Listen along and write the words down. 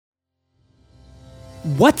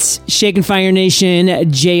What's shaking, Fire Nation?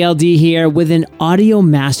 JLD here with an audio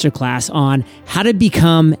masterclass on how to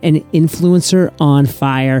become an influencer on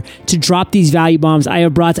fire. To drop these value bombs, I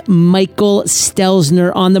have brought Michael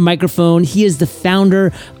Stelzner on the microphone. He is the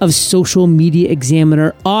founder of Social Media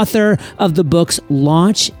Examiner, author of the books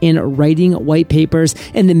Launch and Writing White Papers,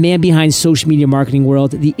 and the man behind Social Media Marketing World,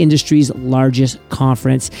 the industry's largest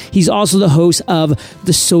conference. He's also the host of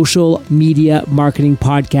the Social Media Marketing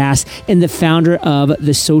Podcast and the founder of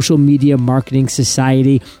the Social Media Marketing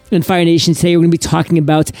Society. In Fire Nation, today we're going to be talking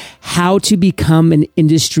about how to become an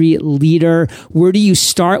industry leader. Where do you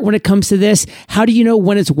start when it comes to this? How do you know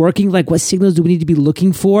when it's working? Like, what signals do we need to be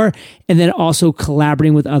looking for? And then also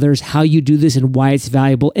collaborating with others, how you do this and why it's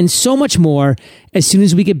valuable, and so much more as soon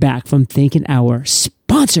as we get back from thanking our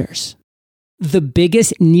sponsors. The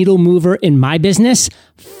biggest needle mover in my business,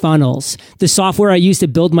 funnels. The software I use to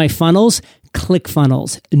build my funnels,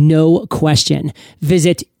 ClickFunnels, no question.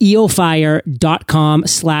 Visit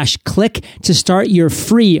eofire.com/click to start your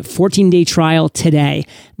free 14-day trial today.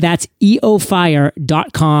 That's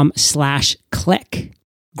eofire.com/click.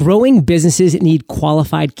 Growing businesses need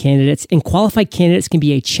qualified candidates, and qualified candidates can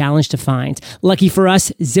be a challenge to find. Lucky for us,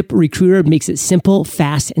 ZipRecruiter makes it simple,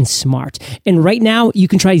 fast, and smart. And right now, you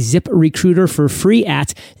can try ZipRecruiter for free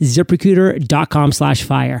at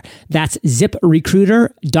ZipRecruiter.com/fire. That's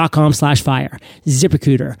ZipRecruiter.com/fire.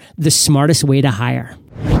 ZipRecruiter, the smartest way to hire.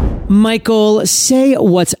 Michael, say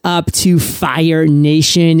what's up to Fire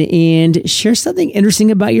Nation and share something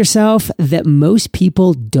interesting about yourself that most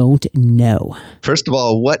people don't know. First of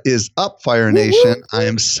all, what is up, Fire Nation? I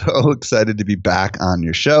am so excited to be back on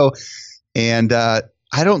your show. And I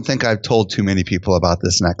don't think I've told too many people about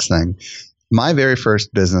this next thing. My very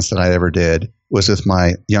first business that I ever did was with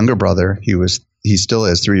my younger brother. He still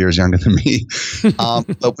is 3 years younger than me.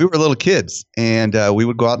 But we were little kids, and we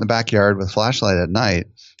would go out in the backyard with a flashlight at night,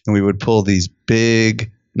 and we would pull these big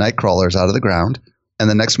night crawlers out of the ground. And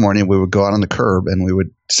the next morning we would go out on the curb and we would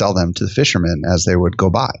sell them to the fishermen as they would go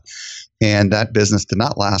by. And that business did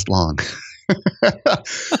not last long.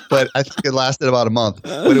 But I think it lasted about a month.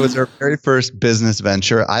 But it was our very first business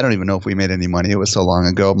venture. I don't even know if we made any money. It was so long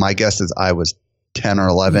ago. My guess is I was 10 or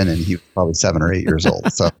 11 and he was probably 7 or 8 years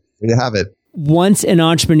old. So there you have it. Once an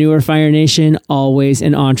entrepreneur, Fire Nation, always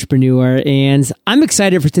an entrepreneur. And I'm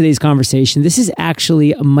excited for today's conversation. This is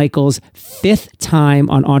actually Michael's 5th time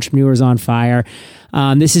on Entrepreneurs on Fire.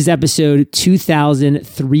 This is episode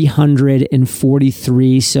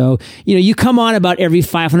 2343. So, you come on about every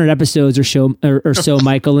 500 episodes or so,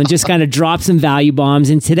 Michael, and just kind of drop some value bombs.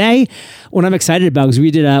 And today, what I'm excited about is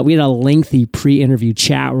we had a lengthy pre-interview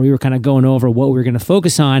chat where we were kind of going over what we were going to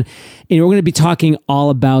focus on. And we're going to be talking all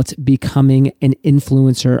about becoming an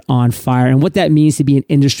influencer on fire and what that means to be an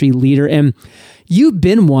industry leader. And you've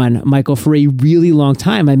been one, Michael, for a really long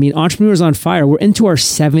time. I mean, Entrepreneurs on Fire, we're into our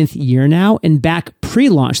 7th year now, and back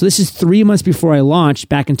pre-launch. So this is 3 months before I launched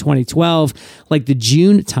back in 2012, like the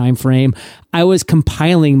June timeframe. I was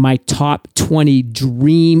compiling my top 20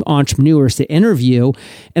 dream entrepreneurs to interview,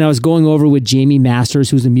 and I was going over with Jamie Masters,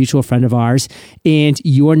 who's a mutual friend of ours, and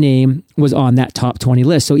your name was on that top 20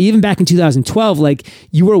 list. So even back in 2012, like,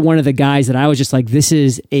 you were one of the guys that I was just like, this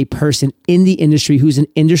is a person in the industry who's an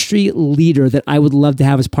industry leader that I would love to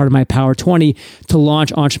have as part of my Power 20 to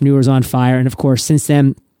launch Entrepreneurs on Fire. And of course, since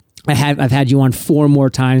then, I've had you on 4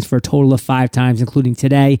 more times for a total of 5 times, including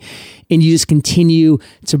today. And you just continue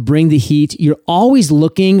to bring the heat. You're always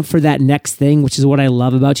looking for that next thing, which is what I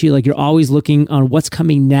love about you. Like, you're always looking on what's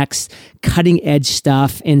coming next, cutting edge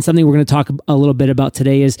stuff. And something we're going to talk a little bit about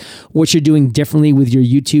today is what you're doing differently with your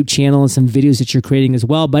YouTube channel and some videos that you're creating as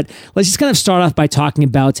well. But let's just kind of start off by talking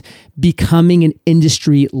about becoming an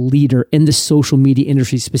industry leader in the social media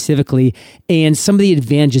industry specifically, and some of the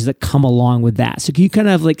advantages that come along with that. So can you kind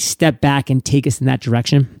of like step back and take us in that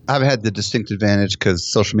direction? I've had the distinct advantage because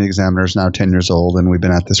Social Media Examiner is now 10 years old, and we've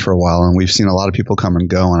been at this for a while, and we've seen a lot of people come and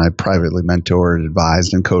go, and I privately mentored,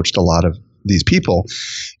 advised, and coached a lot of these people.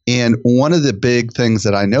 And one of the big things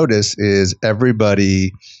that I notice is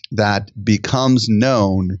everybody that becomes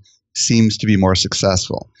known seems to be more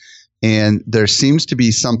successful. And there seems to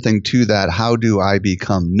be something to that. How do I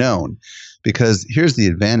become known? Because here's the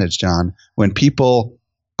advantage, John. When people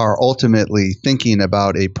are ultimately thinking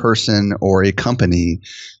about a person or a company,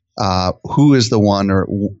 who is the one or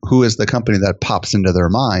who is the company that pops into their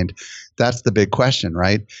mind? That's the big question,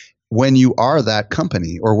 right? When you are that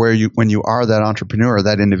company, or when you are that entrepreneur,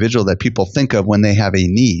 that individual that people think of when they have a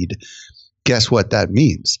need, guess what that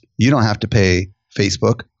means? You don't have to pay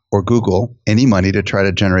Facebook. or Google any money to try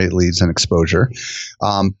to generate leads and exposure.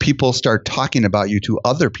 People start talking about you to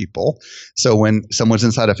other people. So when someone's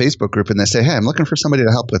inside a Facebook group and they say, hey, I'm looking for somebody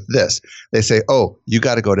to help with this, they say, oh, you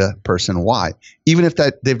got to go to person Y. Even if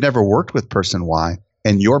that they've never worked with person Y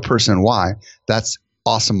and you're person Y, that's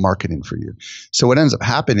awesome marketing for you. So what ends up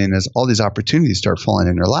happening is all these opportunities start falling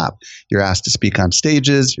in your lap. You're asked to speak on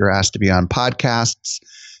stages. You're asked to be on podcasts.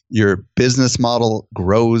 Your business model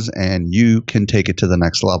grows and you can take it to the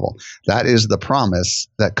next level. That is the promise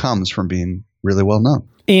that comes from being really well known.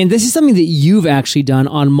 And this is something that you've actually done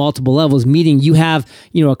on multiple levels, meaning you have,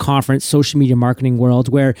 a conference, Social Media Marketing World,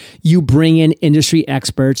 where you bring in industry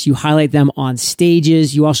experts, you highlight them on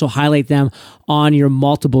stages, you also highlight them on your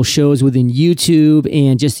multiple shows within YouTube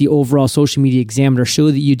and just the overall Social Media Examiner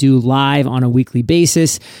show that you do live on a weekly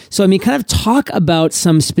basis. So, kind of talk about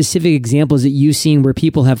some specific examples that you've seen where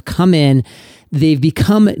people have come in, they've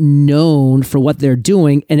become known for what they're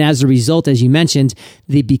doing. And as a result, as you mentioned,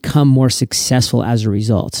 they become more successful as a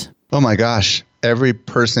result. Oh my gosh. Every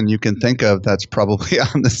person you can think of that's probably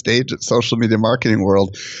on the stage at Social Media Marketing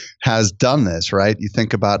World has done this, right? You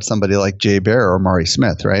think about somebody like Jay Baer or Mari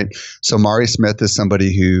Smith, right? So Mari Smith is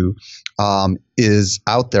somebody who is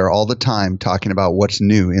out there all the time talking about what's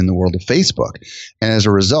new in the world of Facebook. And as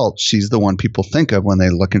a result, she's the one people think of when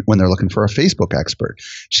they're looking for a Facebook expert.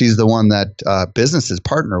 She's the one that businesses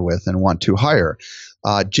partner with and want to hire.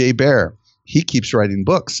 Jay Baer, he keeps writing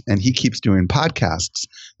books and he keeps doing podcasts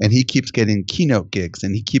and he keeps getting keynote gigs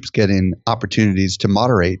and he keeps getting opportunities to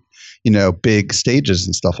moderate, big stages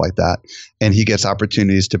and stuff like that. And he gets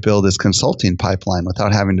opportunities to build his consulting pipeline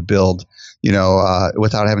without having to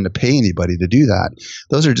without having to pay anybody to do that.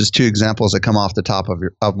 Those are just two examples that come off the top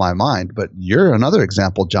of my mind. But you're another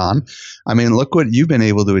example, John. Look what you've been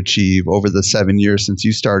able to achieve over the 7 years since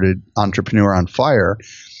you started Entrepreneur on Fire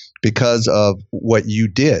because of what you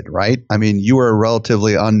did, right? You were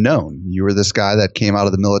relatively unknown. You were this guy that came out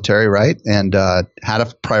of the military, right? And had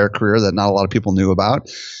a prior career that not a lot of people knew about.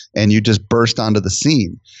 And you just burst onto the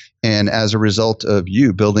scene. And as a result of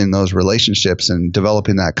you building those relationships and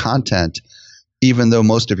developing that content, even though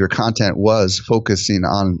most of your content was focusing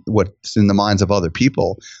on what's in the minds of other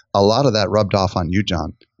people, a lot of that rubbed off on you,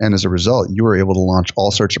 John. And as a result, you were able to launch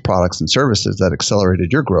all sorts of products and services that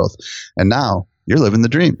accelerated your growth. And now you're living the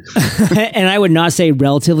dream. And I would not say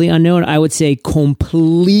relatively unknown. I would say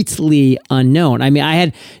completely unknown. I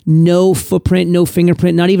had no footprint, no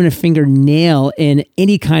fingerprint, not even a fingernail in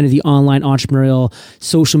any kind of the online entrepreneurial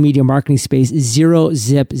social media marketing space. Zero,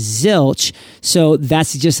 zip, zilch. So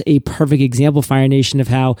that's just a perfect example, Fire Nation, of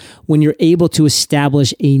how when you're able to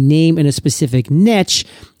establish a name in a specific niche,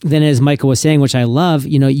 then as Michael was saying, which I love,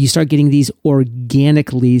 you start getting these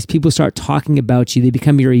organic leads. People start talking about you. They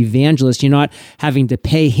become your evangelist. You're not having to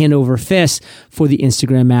pay hand over fist for the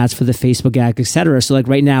Instagram ads, for the Facebook ads, etc. So like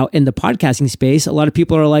right now in the podcasting space, a lot of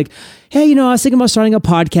people are like, hey, I was thinking about starting a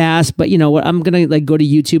podcast, but what, I'm going to go to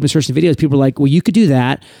YouTube and search the videos. People are like, well, you could do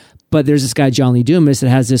that. But there's this guy, John Lee Dumas, that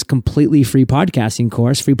has this completely free podcasting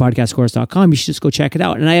course, freepodcastcourse.com. You should just go check it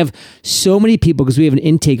out. And I have so many people, because we have an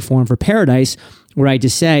intake form for Paradise, where I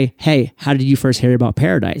just say, hey, how did you first hear about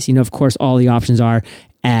Paradise? Of course, all the options are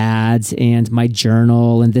ads and my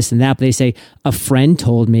journal and this and that. But they say, a friend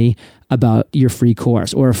told me about your free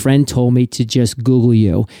course, or a friend told me to just Google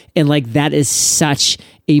you. And that is such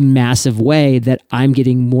a massive way that I'm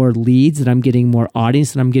getting more leads, that I'm getting more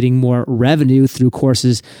audience, that I'm getting more revenue through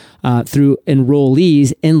courses, through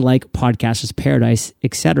enrollees in Podcasters Paradise,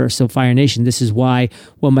 etc. So Fire Nation, this is why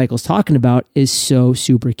what Michael's talking about is so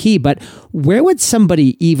super key. But where would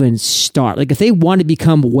somebody even start? If they want to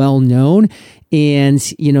become well known and,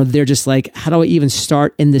 they're just like, how do I even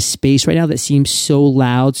start in this space right now that seems so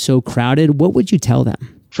loud, so crowded? What would you tell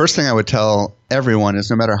them? First thing I would tell everyone is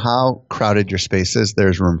no matter how crowded your space is,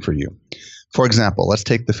 there's room for you. For example, let's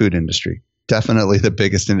take the food industry. Definitely the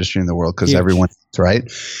biggest industry in the world because everyone eats, right?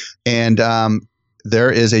 And there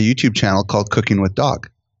is a YouTube channel called Cooking with Dog.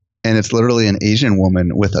 And it's literally an Asian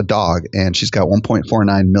woman with a dog, and she's got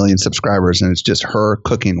 1.49 million subscribers, and it's just her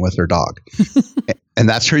cooking with her dog. And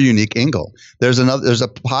that's her unique angle. There's a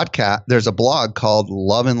podcast, there's a blog called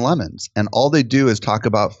Love and Lemons, and all they do is talk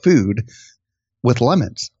about food with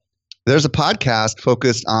lemons. There's a podcast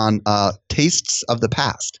focused on tastes of the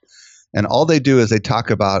past. And all they do is they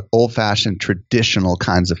talk about old-fashioned traditional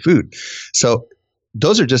kinds of food. So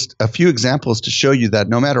those are just a few examples to show you that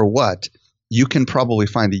no matter what, you can probably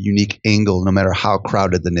find a unique angle no matter how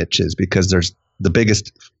crowded the niche is, because there's the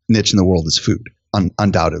biggest niche in the world is food,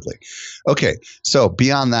 undoubtedly. Okay, so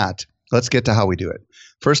beyond that, let's get to how we do it.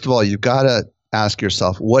 First of all, you've got to ask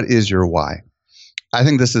yourself, what is your why? I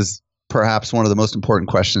think this is perhaps one of the most important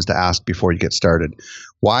questions to ask before you get started.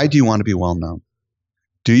 Why do you want to be well known?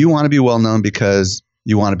 Do you want to be well known because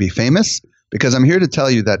you want to be famous? Because I'm here to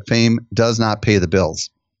tell you that fame does not pay the bills.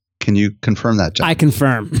 Can you confirm that, John? I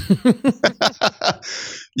confirm.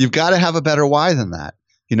 You've got to have a better why than that.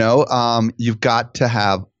 You've got to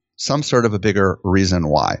have some sort of a bigger reason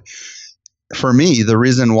why. For me, the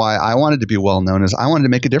reason why I wanted to be well known is I wanted to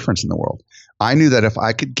make a difference in the world. I knew that if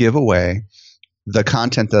I could give away the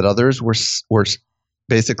content that others were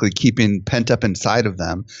basically keeping pent up inside of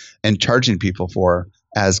them and charging people for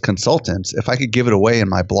as consultants, if I could give it away in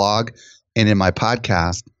my blog and in my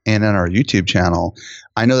podcast and in our YouTube channel,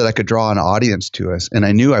 I know that I could draw an audience to us. And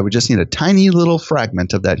I knew I would just need a tiny little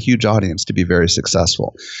fragment of that huge audience to be very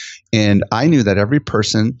successful. And I knew that every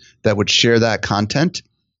person that would share that content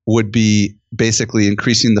would be basically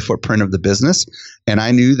increasing the footprint of the business. And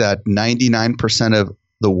I knew that 99% of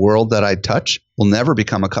the world that I touch will never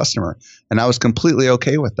become a customer. And I was completely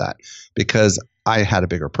okay with that because I had a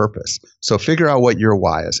bigger purpose. So figure out what your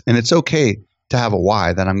why is. And it's okay to have a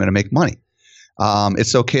why that I'm going to make money.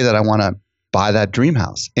 It's okay that I want to buy that dream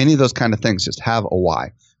house. Any of those kind of things, just have a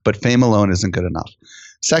why. But fame alone isn't good enough.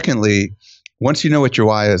 Secondly, once you know what your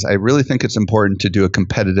why is, I really think it's important to do a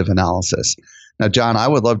competitive analysis. Now, John, I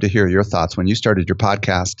would love to hear your thoughts. When you started your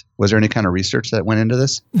podcast, was there any kind of research that went into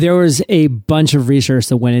this? There was a bunch of research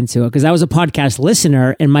that went into it because I was a podcast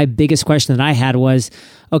listener. And my biggest question that I had was,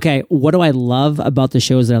 okay, what do I love about the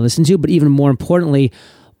shows that I listen to? But even more importantly,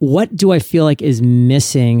 what do I feel like is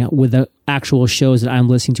missing with the actual shows that I'm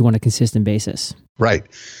listening to on a consistent basis? Right.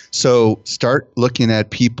 So start looking at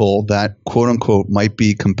people that, quote unquote, might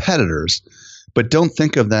be competitors, but don't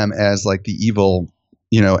think of them as like the evil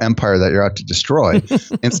empire that you're out to destroy.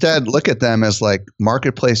 Instead, look at them as like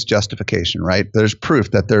marketplace justification, right? There's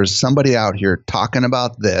proof that there's somebody out here talking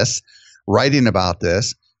about this, writing about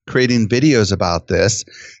this, creating videos about this.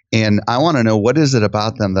 And I want to know, what is it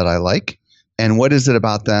about them that I like? And what is it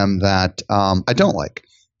about them that I don't like?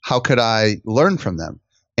 How could I learn from them?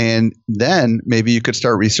 And then maybe you could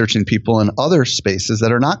start researching people in other spaces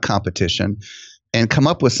that are not competition and come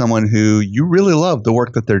up with someone who you really love the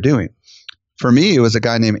work that they're doing. For me, it was a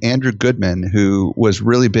guy named Andrew Goodman who was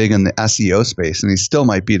really big in the SEO space, and he still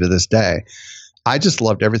might be to this day. I just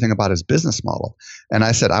loved everything about his business model. And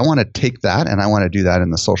I said, I want to take that and I want to do that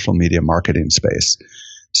in the social media marketing space.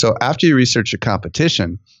 So after you research your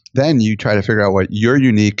competition, then you try to figure out what your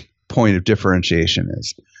unique point of differentiation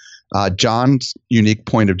is. John's unique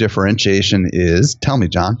point of differentiation is, tell me,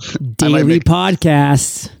 John. Daily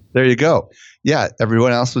podcasts. There you go. Yeah,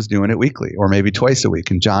 everyone else was doing it weekly or maybe twice a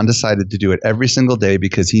week. And John decided to do it every single day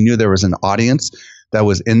because he knew there was an audience that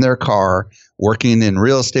was in their car working in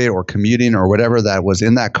real estate or commuting or whatever, that was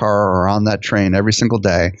in that car or on that train every single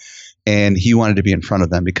day. And he wanted to be in front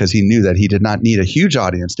of them because he knew that he did not need a huge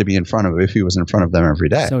audience to be in front of if he was in front of them every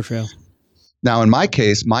day. So true. Now, in my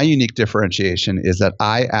case, my unique differentiation is that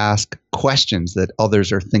I ask questions that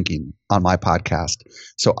others are thinking on my podcast.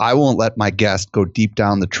 So I won't let my guest go deep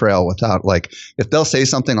down the trail without, like, if they'll say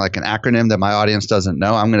something like an acronym that my audience doesn't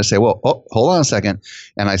know, I'm going to say, well, hold on a second.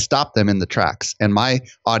 And I stop them in the tracks. And my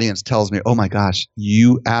audience tells me, oh my gosh,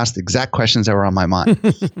 you asked the exact questions that were on my mind.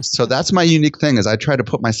 So that's my unique thing, is I try to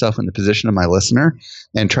put myself in the position of my listener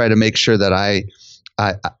and try to make sure that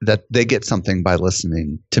that they get something by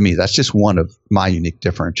listening to me. That's just one of my unique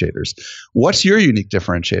differentiators. What's your unique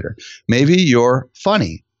differentiator? Maybe you're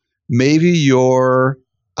funny. Maybe you're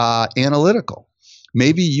analytical.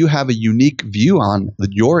 Maybe you have a unique view on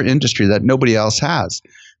your industry that nobody else has.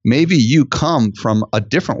 Maybe you come from a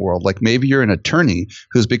different world. Like maybe you're an attorney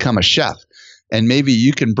who's become a chef. And maybe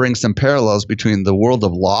you can bring some parallels between the world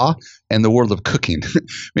of law and the world of cooking.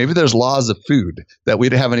 Maybe there's laws of food that we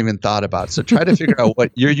haven't even thought about. So try to figure out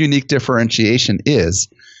what your unique differentiation is.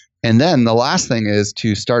 And then the last thing is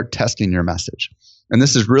to start testing your message. And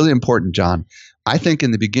this is really important, John. I think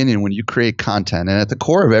in the beginning, when you create content, and at the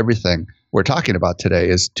core of everything we're talking about today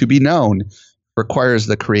is to be known requires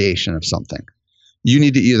the creation of something. You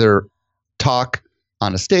need to either talk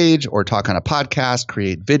on a stage or talk on a podcast,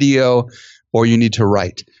 create video, or you need to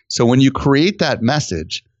write. So when you create that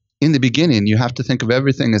message, in the beginning, you have to think of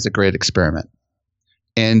everything as a great experiment.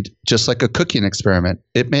 And just like a cooking experiment,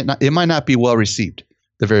 it might not be well received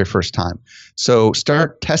the very first time. So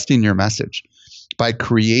start testing your message by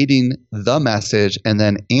creating the message and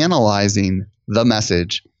then analyzing the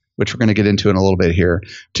message, which we're going to get into in a little bit here,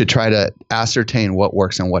 to try to ascertain what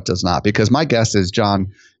works and what does not. Because my guess is,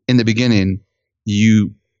 John, in the beginning,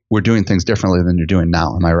 you we're doing things differently than you're doing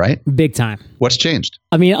now. Am I right? Big time. What's changed?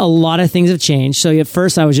 I mean, a lot of things have changed. So at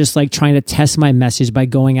first I was just like trying to test my message by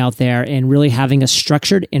going out there and really having a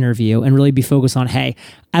structured interview and really be focused on, hey,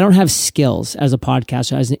 I don't have skills as a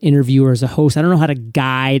podcaster, as an interviewer, as a host. I don't know how to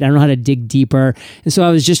guide. I don't know how to dig deeper. And so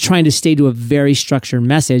I was just trying to stay to a very structured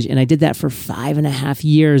message. And I did that for 5.5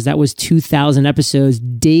 years. That was 2,000 episodes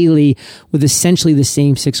daily with essentially the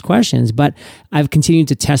same 6 questions. But I've continued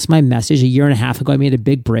to test my message. 1.5 years ago, I made a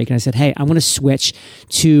big break and I said, hey, I'm going to switch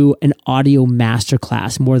to an audio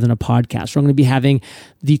masterclass more than a podcast. Where I'm going to be having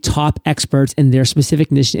the top experts in their specific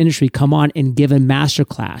niche industry come on and give a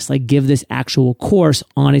masterclass, like give this actual course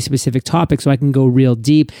on a specific topic so I can go real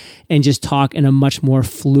deep and just talk in a much more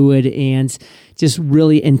fluid and just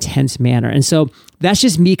really intense manner. And so that's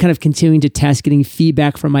just me kind of continuing to test, getting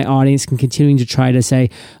feedback from my audience and continuing to try to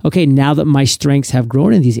say, okay, now that my strengths have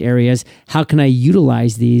grown in these areas, how can I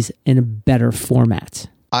utilize these in a better format?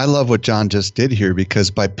 I love what John just did here,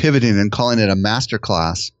 because by pivoting and calling it a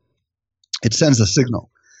masterclass, it sends a signal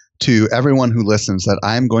to everyone who listens that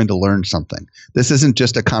I'm going to learn something. This isn't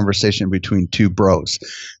just a conversation between two bros.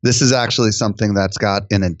 This is actually something that's got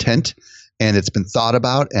an intent and it's been thought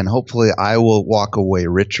about, and hopefully I will walk away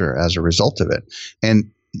richer as a result of it. And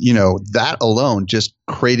that alone, just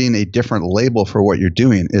creating a different label for what you're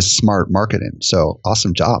doing, is smart marketing. So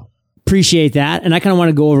awesome job. Appreciate that. And I kind of want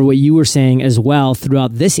to go over what you were saying as well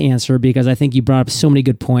throughout this answer, because I think you brought up so many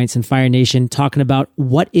good points in Fire Nation, talking about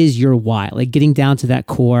what is your why, like getting down to that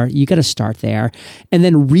core. You got to start there, and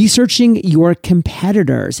then researching your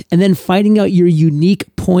competitors, and then finding out your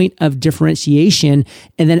unique point of differentiation,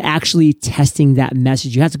 and then actually testing that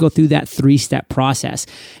message. You have to go through that 3-step process.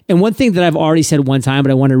 And one thing that I've already said one time, but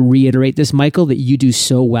I want to reiterate this, Michael, that you do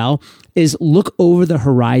so well, is look over the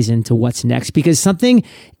horizon to what's next, because something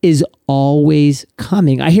is always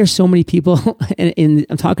coming. I hear so many people, and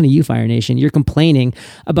I'm talking to you, Fire Nation, you're complaining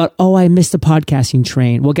about, oh, I missed the podcasting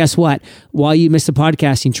train. Well, guess what? While you missed the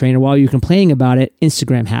podcasting train, or while you're complaining about it,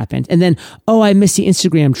 Instagram happened. And then, oh, I missed the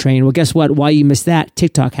Instagram train. Well, guess what? While you missed that,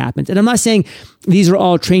 TikTok happened. And I'm not saying these are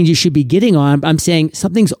all trains you should be getting on. I'm saying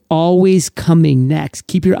something's always coming next.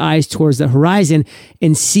 Keep your eyes towards the horizon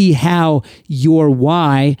and see how your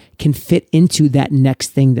why can fit into that next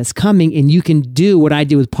thing that's coming. And you can do what I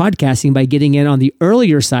did with podcasting by getting in on the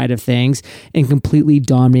earlier side of things and completely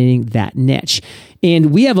dominating that niche.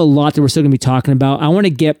 And we have a lot that we're still going to be talking about. I want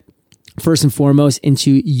to get first and foremost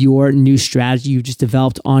into your new strategy you just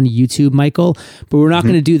developed on YouTube, Michael, but we're not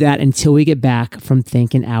going to do that until we get back from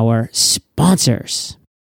thanking our sponsors.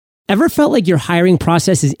 Ever felt like your hiring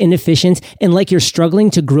process is inefficient and like you're struggling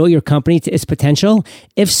to grow your company to its potential?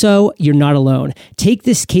 If so, you're not alone. Take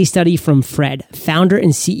this case study from Fred, founder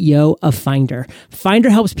and CEO of Finder. Finder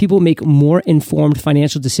helps people make more informed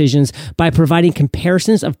financial decisions by providing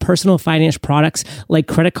comparisons of personal finance products like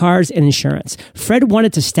credit cards and insurance. Fred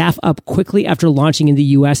wanted to staff up quickly after launching in the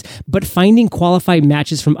US, but finding qualified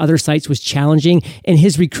matches from other sites was challenging and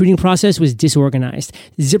his recruiting process was disorganized.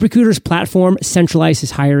 ZipRecruiter's platform centralized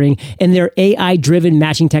his hiring, and their AI-driven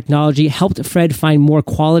matching technology helped Fred find more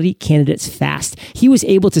quality candidates fast. He was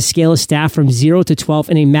able to scale his staff from 0 to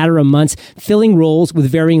 12 in a matter of months, filling roles with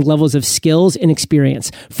varying levels of skills and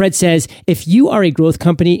experience. Fred says, if you are a growth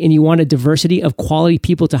company and you want a diversity of quality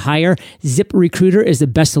people to hire, ZipRecruiter is the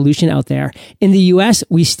best solution out there. In the US,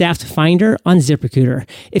 we staffed Finder on ZipRecruiter.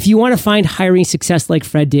 If you want to find hiring success like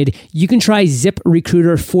Fred did, you can try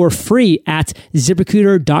ZipRecruiter for free at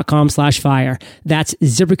ZipRecruiter.com/fire. That's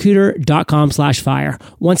ZipRecruiter.com/fire.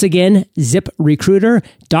 Once again,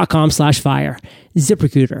 ZipRecruiter.com/fire.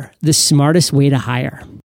 ZipRecruiter, the smartest way to hire.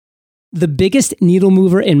 The biggest needle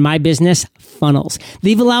mover in my business, funnels.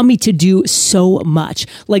 They've allowed me to do so much,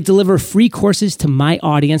 like deliver free courses to my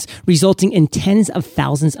audience, resulting in tens of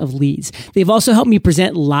thousands of leads. They've also helped me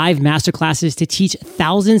present live masterclasses to teach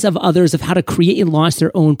thousands of others of how to create and launch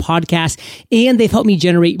their own podcasts, and they've helped me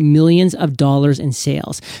generate millions of dollars in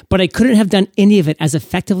sales. But I couldn't have done any of it as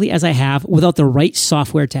effectively as I have without the right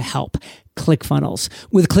software to help. ClickFunnels.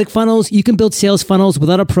 With ClickFunnels, you can build sales funnels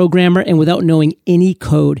without a programmer and without knowing any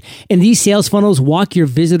code. And these sales funnels walk your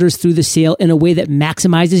visitors through the sale in a way that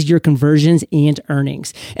maximizes your conversions and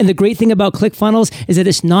earnings. And the great thing about ClickFunnels is that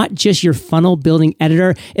it's not just your funnel building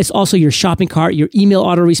editor, it's also your shopping cart, your email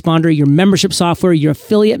autoresponder, your membership software, your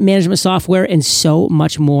affiliate management software, and so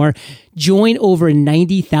much more. Join over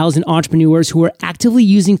 90,000 entrepreneurs who are actively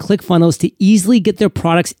using ClickFunnels to easily get their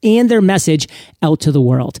products and their message out to the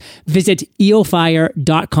world. Visit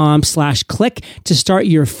eofire.com/click to start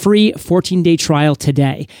your free 14-day trial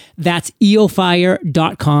today. That's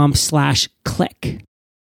eofire.com/click.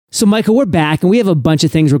 So Michael, we're back and we have a bunch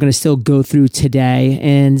of things we're going to still go through today.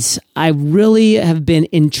 And I really have been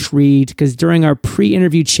intrigued because during our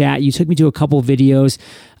pre-interview chat, you took me to a couple of videos.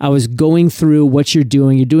 I was going through what you're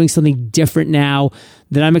doing. You're doing something different now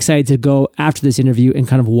that I'm excited to go after this interview and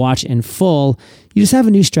kind of watch in full. You just have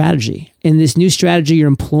a new strategy. And this new strategy you're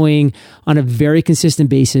employing on a very consistent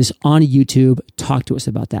basis on YouTube. Talk to us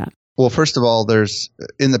about that. Well, first of all,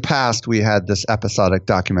 in the past, we had this episodic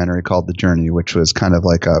documentary called The Journey, which was kind of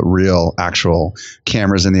like a real, actual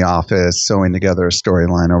cameras in the office, sewing together a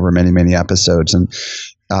storyline over many, many episodes. And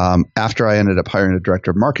after I ended up hiring a director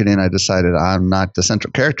of marketing, I decided I'm not the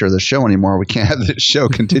central character of the show anymore. We can't have this show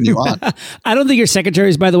continue on. I don't think your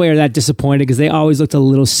secretaries, by the way, are that disappointed because they always looked a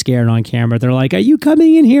little scared on camera. They're like, are you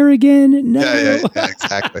coming in here again? No. Yeah,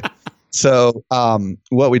 exactly. So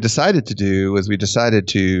what we decided to do was we decided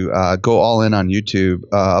to go all in on YouTube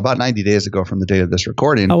about 90 days ago from the date of this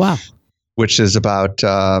recording. Oh, wow. Which is about,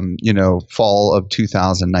 fall of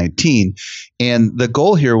 2019. And the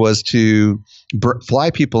goal here was to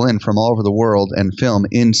fly people in from all over the world and film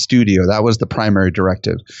in studio. That was the primary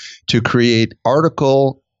directive, to create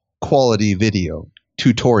article quality video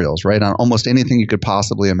tutorials, right, on almost anything you could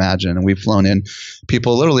possibly imagine. And we've flown in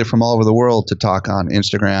people literally from all over the world to talk on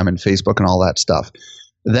Instagram and Facebook and all that stuff.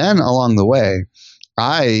 Then along the way,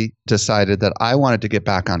 I decided that I wanted to get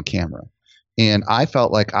back on camera. And I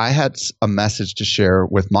felt like I had a message to share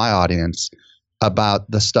with my audience about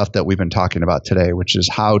the stuff that we've been talking about today, which is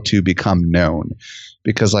how to become known.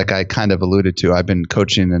 Because like I kind of alluded to, I've been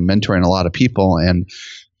coaching and mentoring a lot of people. And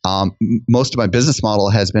most of my business model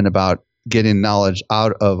has been about getting knowledge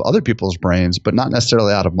out of other people's brains, but not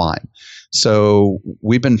necessarily out of mine. So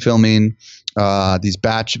we've been filming these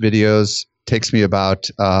batch videos. Takes me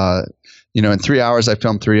about, in 3 hours, I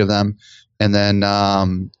filmed 3 of them. And then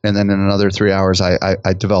in another 3 hours,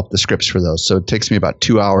 I developed the scripts for those. So it takes me about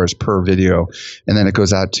 2 hours per video. And then it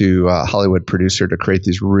goes out to a Hollywood producer to create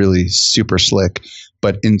these really super slick,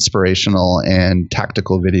 but inspirational and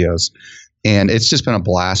tactical videos. And it's just been a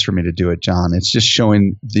blast for me to do it, John. It's just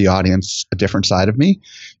showing the audience a different side of me,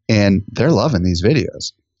 and they're loving these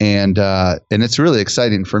videos. And it's really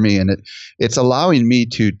exciting for me, and it's allowing me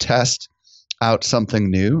to test out something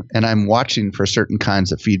new, and I'm watching for certain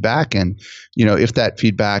kinds of feedback. And if that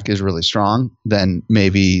feedback is really strong, then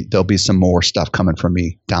maybe there'll be some more stuff coming from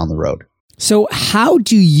me down the road. So how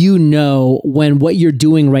do you know when what you're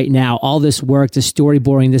doing right now, all this work, the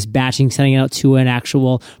storyboarding, this batching, sending it out to an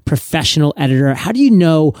actual professional editor, how do you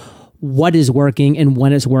know what is working and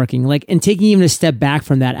when it's working? Like, and taking even a step back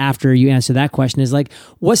from that after you answer that question is like,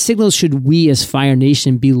 what signals should we as Fire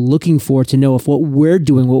Nation be looking for to know if what we're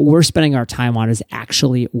doing, what we're spending our time on is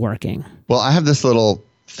actually working? Well, I have this little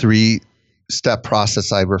 3-step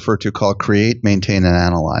process I refer to called create, maintain, and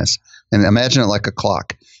analyze. And imagine it like a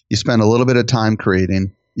clock. You spend a little bit of time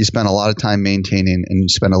creating, you spend a lot of time maintaining, and you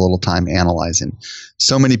spend a little time analyzing.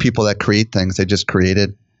 So many people that create things, they just create it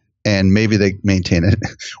and maybe they maintain it,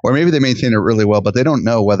 or maybe they maintain it really well, but they don't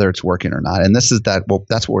know whether it's working or not. And that's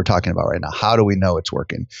what we're talking about right now. How do we know it's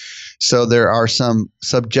working? So there are some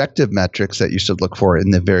subjective metrics that you should look for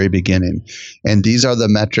in the very beginning. And these are the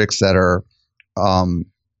metrics that are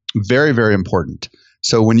very, very important.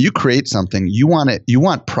 So when you create something, you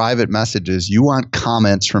want private messages, you want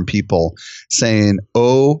comments from people saying,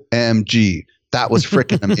 OMG, that was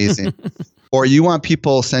freaking amazing. Or you want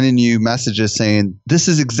people sending you messages saying, this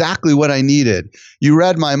is exactly what I needed. You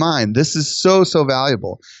read my mind. This is so, so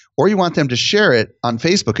valuable. Or you want them to share it on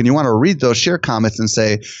Facebook and you want to read those share comments and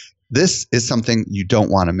say, this is something you don't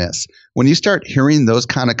want to miss. When you start hearing those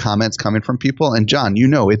kind of comments coming from people, and John,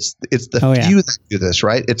 it's the few that do this,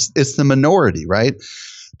 right? It's the minority, right?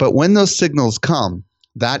 But when those signals come,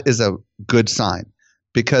 that is a good sign,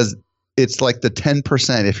 because it's like the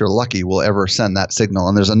 10%, if you're lucky, will ever send that signal.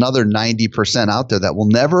 And there's another 90% out there that will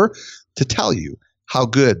never to tell you how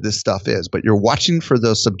good this stuff is. But you're watching for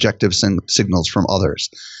those subjective signals from others.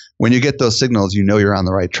 When you get those signals, you know you're on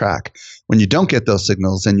the right track. When you don't get those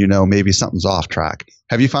signals, then you know maybe something's off track.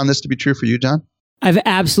 Have you found this to be true for you, John? I've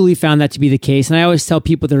absolutely found that to be the case. And I always tell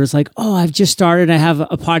people that it's like, oh, I've just started. I have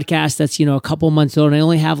a podcast that's, a couple months old and I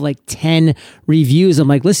only have like 10 reviews. I'm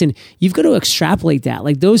like, listen, you've got to extrapolate that.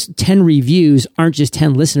 Like those 10 reviews aren't just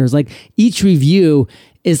 10 listeners. Like each review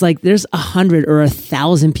is like there's 100 or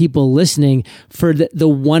 1,000 people listening for the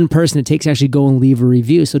one person it takes to actually go and leave a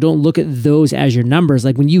review. So don't look at those as your numbers.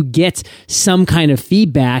 Like when you get some kind of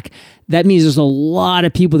feedback, that means there's a lot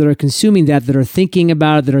of people that are consuming that are thinking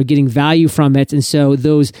about it, that are getting value from it. And so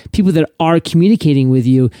those people that are communicating with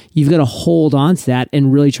you, you've got to hold on to that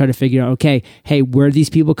and really try to figure out, okay, hey, where do these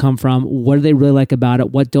people come from? What do they really like about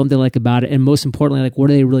it? What don't they like about it? And most importantly, like, what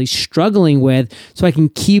are they really struggling with, so I can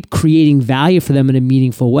keep creating value for them in a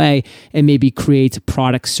meaningful way and maybe create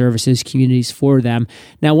products, services, communities for them.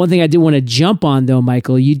 Now, one thing I did want to jump on though,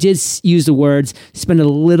 Michael, you did use the words spend a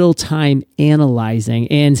little time analyzing.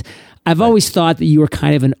 And I've always thought that you were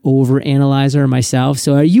kind of an over-analyzer myself.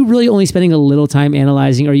 So are you really only spending a little time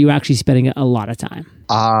analyzing, or are you actually spending a lot of time?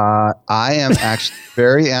 I am actually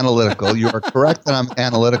very analytical. You are correct that I'm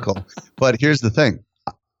analytical. But here's the thing.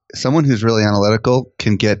 Someone who's really analytical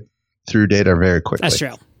can get through data very quickly. That's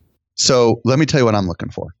true. So let me tell you what I'm looking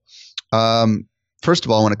for. First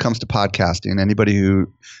of all, when it comes to podcasting, anybody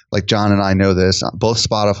who, like John and I know this, both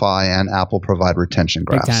Spotify and Apple provide retention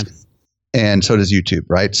graphs. Big time. And so does YouTube,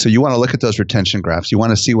 right? So you want to look at those retention graphs. You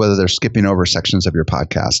want to see whether they're skipping over sections of your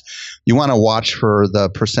podcast. You want to watch for the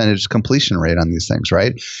percentage completion rate on these things,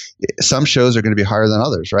 right? Some shows are going to be higher than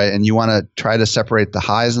others, right? And you want to try to separate the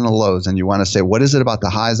highs and the lows. And you want to say, what is it about the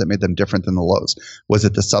highs that made them different than the lows? Was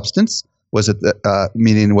it the substance? Was it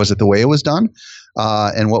was it the way it was done?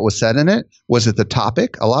 And what was said in it? Was it the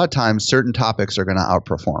topic? A lot of times certain topics are going to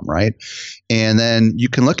outperform, right? And then you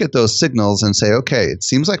can look at those signals and say, okay, it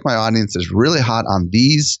seems like my audience is really hot on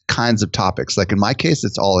these kinds of topics. Like in my case,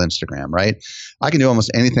 it's all Instagram, right? I can do almost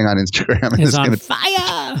anything on Instagram. It's on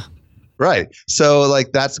fire. Right. So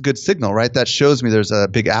like that's a good signal, right? That shows me there's a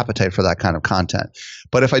big appetite for that kind of content.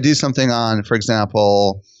 But if I do something on, for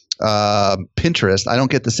example, Pinterest, I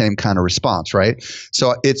don't get the same kind of response, right?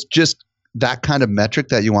 So it's just that kind of metric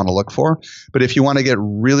that you want to look for. But if you want to get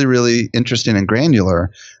really, really interesting and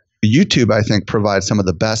granular, YouTube, I think, provides some of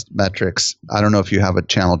the best metrics. I don't know if you have a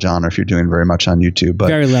channel, John, or if you're doing very much on YouTube, but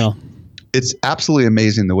very little. It's absolutely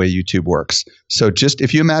amazing the way YouTube works. So just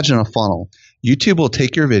if you imagine a funnel, YouTube will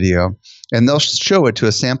take your video and they'll show it to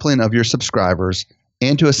a sampling of your subscribers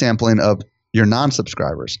and to a sampling of your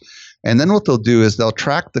non-subscribers. And then what they'll do is they'll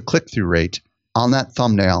track the click-through rate on that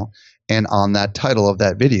thumbnail and on that title of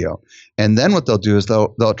that video. And then what they'll do is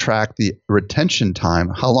they'll track the retention time,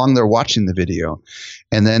 how long they're watching the video.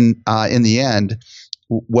 And then in the end,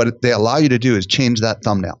 what they allow you to do is change that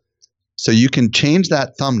thumbnail. So you can change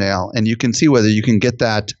that thumbnail and you can see whether you can get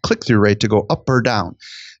that click-through rate to go up or down.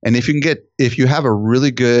 And if you have a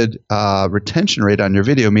really good retention rate on your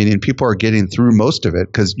video, meaning people are getting through most of it,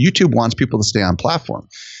 because YouTube wants people to stay on platform.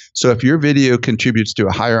 So if your video contributes to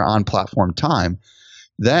a higher on-platform time,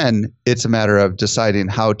 then it's a matter of deciding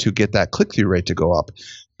how to get that click-through rate to go up.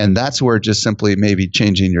 And that's where just simply maybe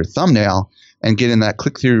changing your thumbnail and getting that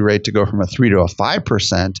click-through rate to go from a 3 to a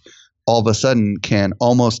 5% all of a sudden can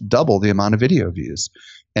almost double the amount of video views.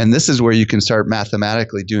 And this is where you can start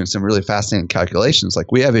mathematically doing some really fascinating calculations.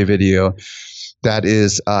 Like we have a video that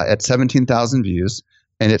is at 17,000 views,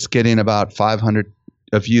 and it's getting about 500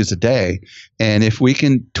 views a day. And if we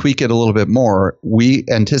can tweak it a little bit more, we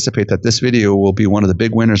anticipate that this video will be one of the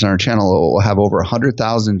big winners on our channel. It will have over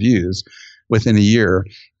 100,000 views within a year.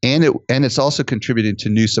 And it's also contributing to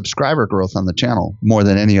new subscriber growth on the channel more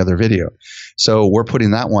than any other video. So we're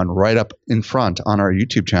putting that one right up in front on our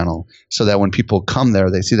YouTube channel so that when people come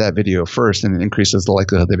there, they see that video first and it increases the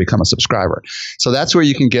likelihood they become a subscriber. So that's where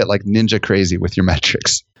you can get like ninja crazy with your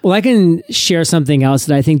metrics. Well, I can share something else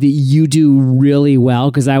that I think that you do really well,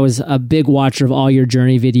 because I was a big watcher of all your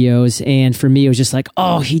journey videos. And for me, it was just like,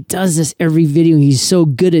 oh, he does this every video. He's so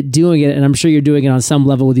good at doing it. And I'm sure you're doing it on some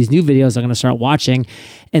level with these new videos I'm going to start watching.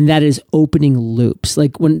 And that is opening loops.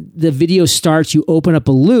 Like when the video starts, you open up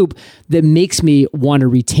a loop that makes me want to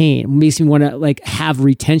retain, makes me want to like have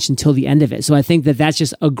retention till the end of it. So I think that that's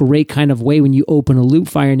just a great kind of way when you open a loop,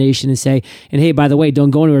 Fire Nation, and say, and hey, by the way, don't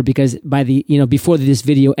go anywhere, because by the, before this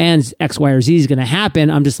video ends, X, Y, or Z is going to happen.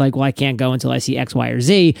 I'm just like, well, I can't go until I see X, Y, or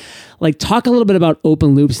Z. Like talk a little bit about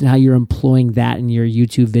open loops and how you're employing that in your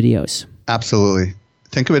YouTube videos. Absolutely.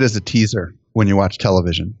 Think of it as a teaser. When you watch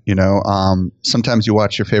television, sometimes you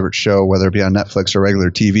watch your favorite show, whether it be on Netflix or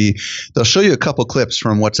regular TV, they'll show you a couple clips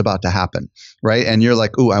from what's about to happen, right? And you're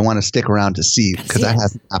like, ooh, I want to stick around to see because that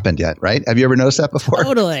hasn't happened yet, right? Have you ever noticed that before?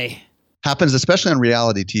 Totally. Happens especially on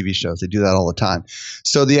reality TV shows. They do that all the time.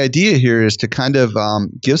 So the idea here is to kind of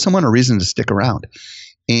give someone a reason to stick around.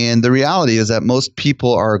 And the reality is that most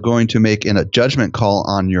people are going to make a judgment call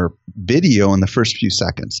on your video in the first few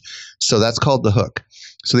seconds. So that's called the hook.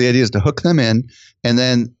 So the idea is to hook them in, and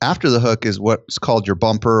then after the hook is what's called your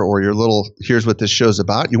bumper or your little, here's what this show's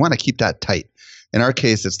about. You want to keep that tight. In our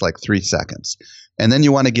case, it's like 3 seconds. And then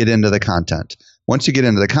you want to get into the content. Once you get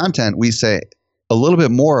into the content, we say, a little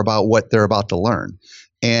bit more about what they're about to learn.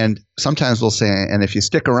 And sometimes we'll say, and if you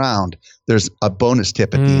stick around, there's a bonus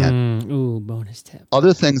tip at the end. Ooh, bonus tip.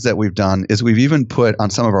 Other things that we've done is we've even put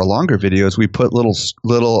on some of our longer videos, we put little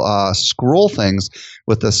scroll things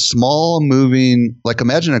with a small moving, like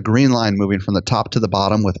imagine a green line moving from the top to the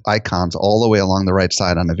bottom with icons all the way along the right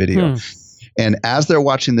side on the video. And as they're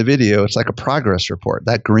watching the video, it's like a progress report.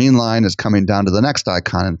 That green line is coming down to the next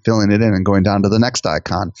icon and filling it in and going down to the next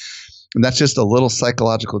icon. And that's just a little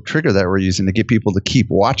psychological trigger that we're using to get people to keep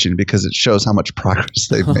watching because it shows how much progress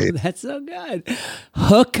they've made. That's so good.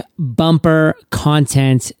 Hook, bumper,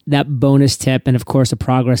 content, that bonus tip, and of course a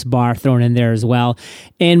progress bar thrown in there as well.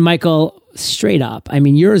 And Michael, straight up, I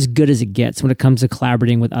mean, you're as good as it gets when it comes to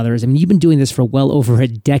collaborating with others. I mean, you've been doing this for well over a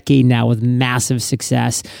decade now with massive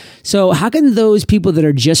success. So how can those people that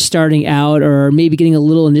are just starting out or maybe getting a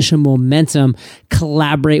little initial momentum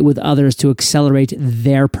collaborate with others to accelerate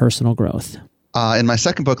their personal growth? In my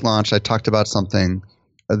second book launch, I talked about something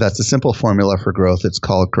that's a simple formula for growth. It's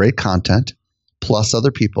called great content plus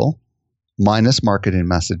other people minus marketing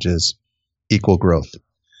messages equal growth.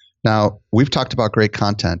 Now, we've talked about great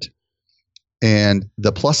content. And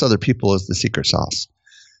the plus other people is the secret sauce.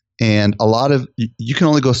 And you can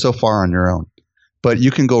only go so far on your own, but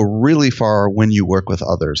you can go really far when you work with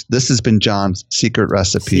others. This has been John's secret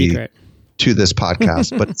recipe to this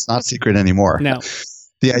podcast, but it's not secret anymore. No.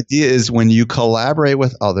 The idea is when you collaborate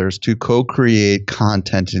with others to co-create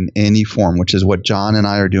content in any form, which is what John and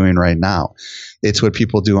I are doing right now. It's what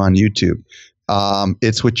people do on YouTube.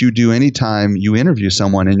 It's what you do anytime you interview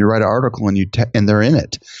someone and you write an article and they're in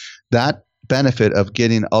it. That benefit of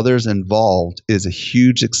getting others involved is a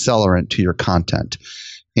huge accelerant to your content.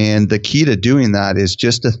 And the key to doing that is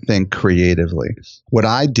just to think creatively. What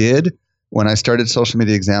I did when I started Social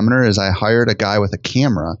Media Examiner is I hired a guy with a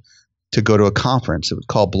camera to go to a conference. It was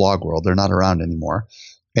called Blog World. They're not around anymore.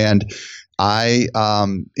 And I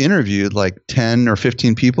interviewed like 10 or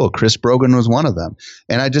 15 people. Chris Brogan was one of them.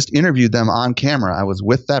 And I just interviewed them on camera. I was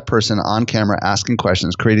with that person on camera asking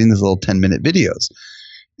questions, creating these little 10-minute videos.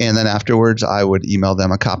 And then afterwards, I would email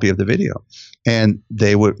them a copy of the video. And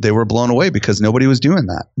they were blown away because nobody was doing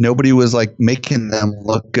that. Nobody was like making them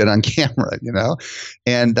look good on camera, you know?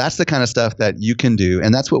 And that's the kind of stuff that you can do.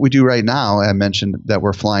 And that's what we do right now. I mentioned that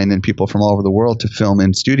we're flying in people from all over the world to film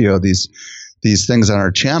in studio these things on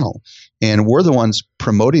our channel. And we're the ones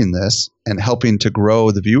promoting this and helping to grow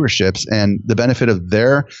the viewerships. And the benefit of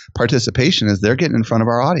their participation is they're getting in front of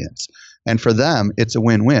our audience. And for them, it's a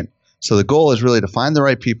win-win. So the goal is really to find the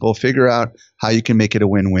right people, figure out how you can make it a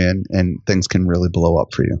win-win, and things can really blow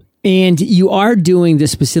up for you. And you are doing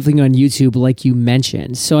this specifically on YouTube, like you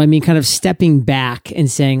mentioned. So, I mean, kind of stepping back and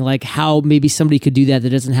saying like how maybe somebody could do that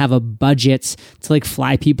doesn't have a budget to like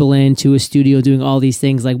fly people into a studio doing all these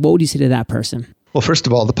things. Like, what would you say to that person? Well, first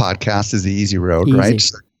of all, the podcast is the easy road, right?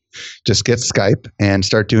 So just get Skype and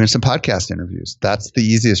start doing some podcast interviews. That's the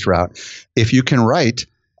easiest route. If you can write,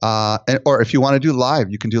 or if you want to do live,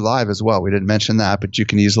 you can do live as well. We didn't mention that, but you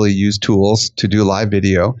can easily use tools to do live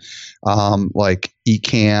video, like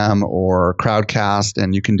Ecamm or Crowdcast,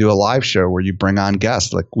 and you can do a live show where you bring on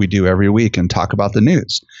guests like we do every week and talk about the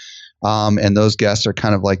news. And those guests are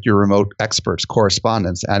kind of like your remote experts,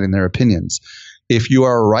 correspondents, adding their opinions. If you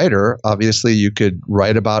are a writer, obviously you could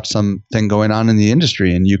write about something going on in the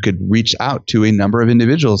industry, and you could reach out to a number of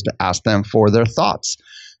individuals to ask them for their thoughts.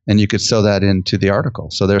 And you could sew that into the article.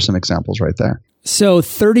 So there's some examples right there. So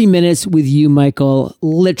 30 minutes with you, Michael,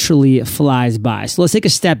 literally flies by. So let's take a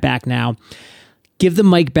step back now. Give the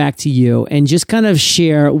mic back to you and just kind of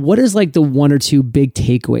share what is like the one or two big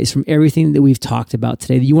takeaways from everything that we've talked about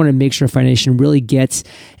today that you want to make sure Fire Nation really gets.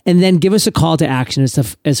 And then give us a call to action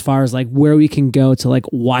as far as like where we can go to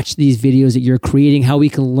like watch these videos that you're creating, how we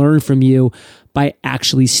can learn from you by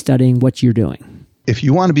actually studying what you're doing. If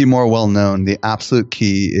you want to be more well-known, the absolute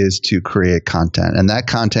key is to create content. And that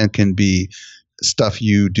content can be stuff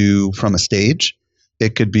you do from a stage.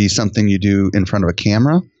 It could be something you do in front of a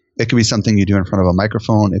camera. It could be something you do in front of a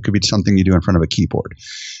microphone. It could be something you do in front of a keyboard.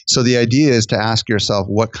 So the idea is to ask yourself,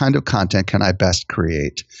 what kind of content can I best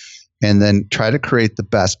create? And then try to create the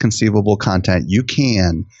best conceivable content you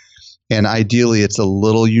can. And ideally, it's a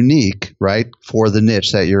little unique, right, for the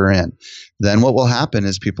niche that you're in. Then what will happen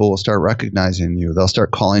is people will start recognizing you. They'll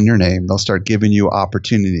start calling your name. They'll start giving you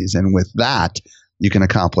opportunities. And with that, you can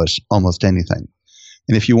accomplish almost anything.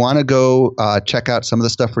 And if you want to go check out some of the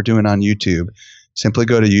stuff we're doing on YouTube, simply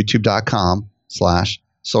go to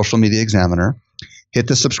youtube.com/socialmediaexaminer, hit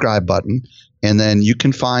the subscribe button, And then you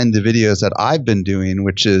can find the videos that I've been doing,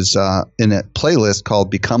 which is in a playlist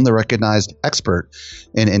called Become the Recognized Expert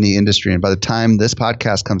in Any Industry. And by the time this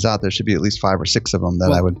podcast comes out, there should be at least 5 or 6 of them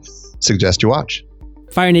that I would suggest you watch.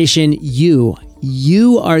 Fire Nation, you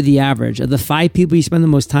are the average of the 5 people you spend the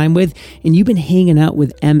most time with, and you've been hanging out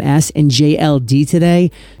with MS and JLD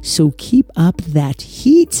today, so keep up that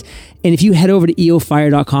heat. And if you head over to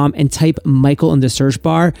eofire.com and type Michael in the search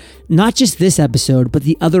bar, not just this episode, but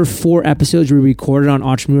the other 4 episodes we recorded on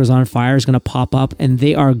Entrepreneurs on Fire is going to pop up, and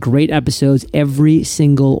they are great episodes, every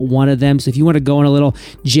single one of them. So if you want to go on a little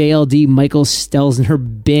JLD Michael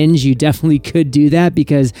Stelzner binge, you definitely could do that,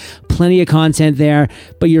 because plenty of content there.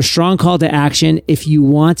 But your strong call to action, if you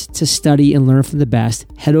want to study and learn from the best,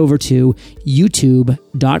 head over to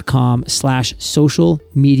youtube.com/social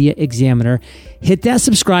media examiner. Hit that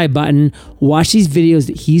subscribe button. Watch these videos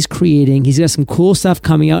that he's creating. He's got some cool stuff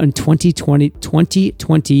coming out in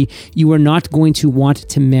 2020. You are not going to want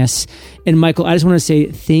to miss. And Michael, I just want to say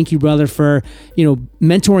thank you, brother, for,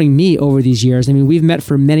 mentoring me over these years. I mean, we've met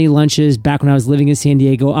for many lunches back when I was living in San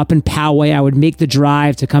Diego, up in Poway. I would make the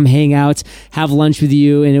drive to come hang out, have lunch with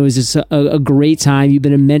you, and it was just a great time. You've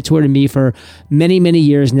been a mentor to me for many, many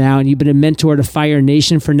years now, and you've been a mentor to Fire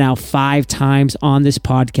Nation for now 5 times on this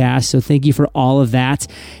podcast. So thank you for all of that.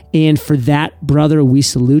 And for that, brother, we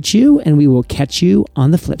salute you, and we will catch you on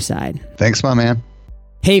the flip side. Thanks, my man.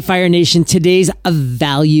 Hey, Fire Nation, today's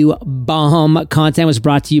value bomb content was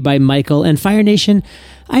brought to you by Michael. And Fire Nation,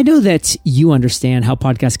 I know that you understand how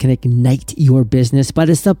podcasts can ignite your business,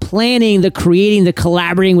 but it's the planning, the creating, the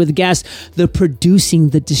collaborating with guests, the producing,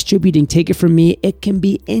 the distributing. Take it from me, it can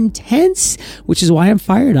be intense, which is why I'm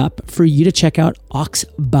fired up for you to check out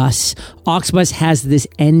Auxbus. Auxbus has this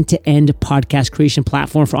end-to-end podcast creation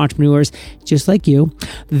platform for entrepreneurs just like you.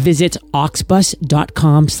 Visit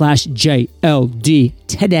auxbus.com/JLD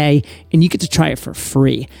today, and you get to try it for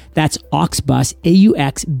free. That's Auxbus,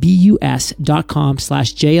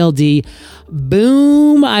 AUXBUS.com/JLD.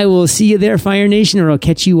 Boom. I will see you there, Fire Nation, or I'll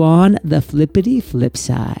catch you on the flippity flip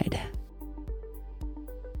side.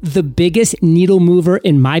 The biggest needle mover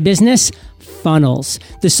in my business, funnels.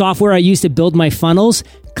 The software I use to build my funnels,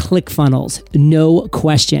 ClickFunnels, no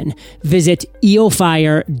question. Visit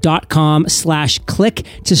eofire.com/click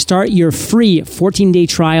to start your free 14-day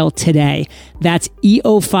trial today. That's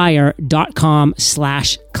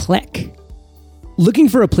eofire.com/click. Looking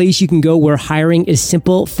for a place you can go where hiring is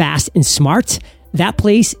simple, fast, and smart? That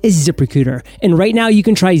place is ZipRecruiter. And right now you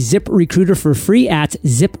can try ZipRecruiter for free at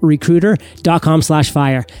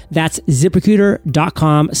ziprecruiter.com/fire. That's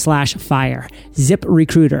ziprecruiter.com/fire.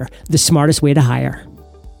 ZipRecruiter, the smartest way to hire.